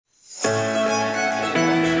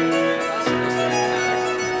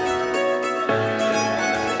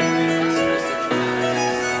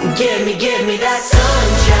Give me that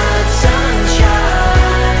sunshine,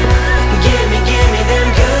 sunshine. Give me them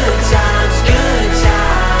good times, good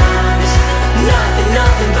times. Nothing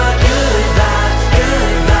but good vibes,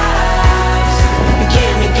 good vibes.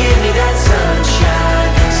 Give me that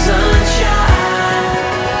sunshine, sunshine.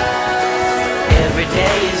 Every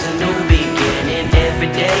day is a new beginning.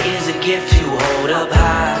 Every day is a gift to hold up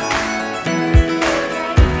high.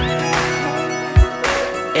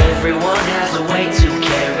 Everyone has a weight to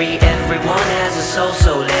carry. Everyone has a soul,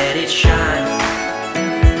 so let it shine.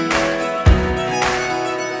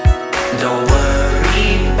 Don't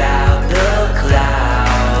worry about the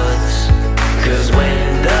clouds, 'cause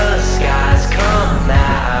when the skies come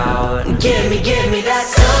out, give me that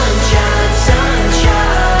sunshine,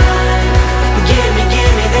 sunshine. Give me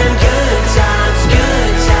them good times,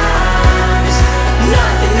 good times.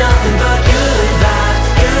 Nothing but good vibes,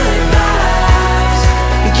 good vibes.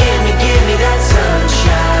 Give me that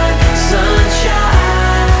sunshine,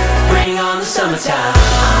 sunshine. Bring on the summertime.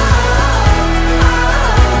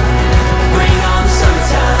 Bring on the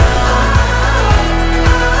summertime.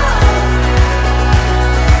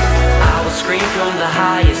 I will scream from the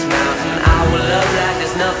highest mountain. I will love like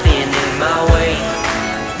there's nothing in my way.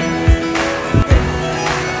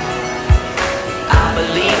 I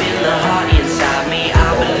believe in the heart inside me. I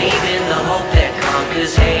believe in the hope that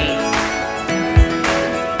conquers hate.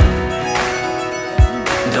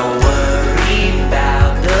 Don't worry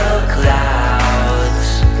about the clouds,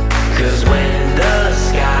 'cause when the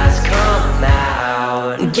skies come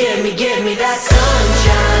out, give me that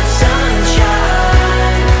sunshine,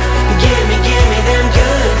 sunshine. Give me them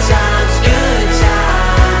good times, good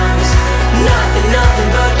times. Nothing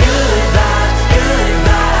but good vibes, good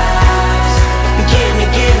vibes. Give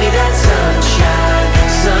me that sunshine,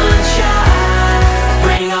 sunshine.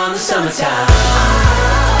 Bring on the summertime.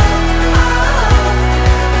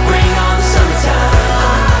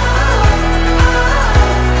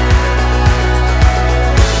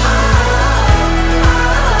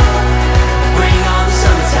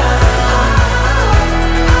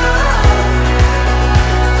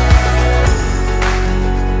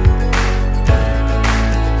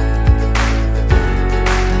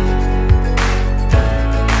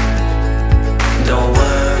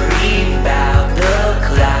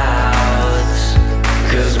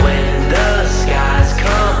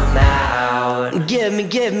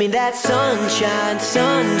 Give me that sunshine,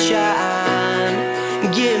 sunshine.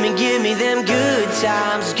 Give me them good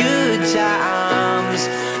times, good times.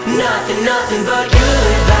 Nothing but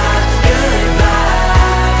good vibes, good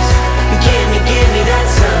vibes. Give me that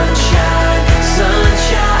sunshine,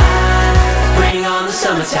 sunshine. Bring on the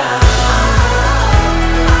summertime.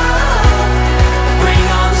 Bring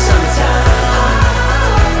on the summertime.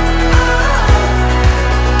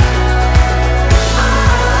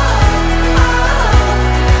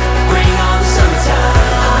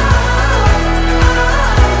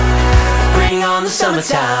 On the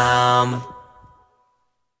summertime.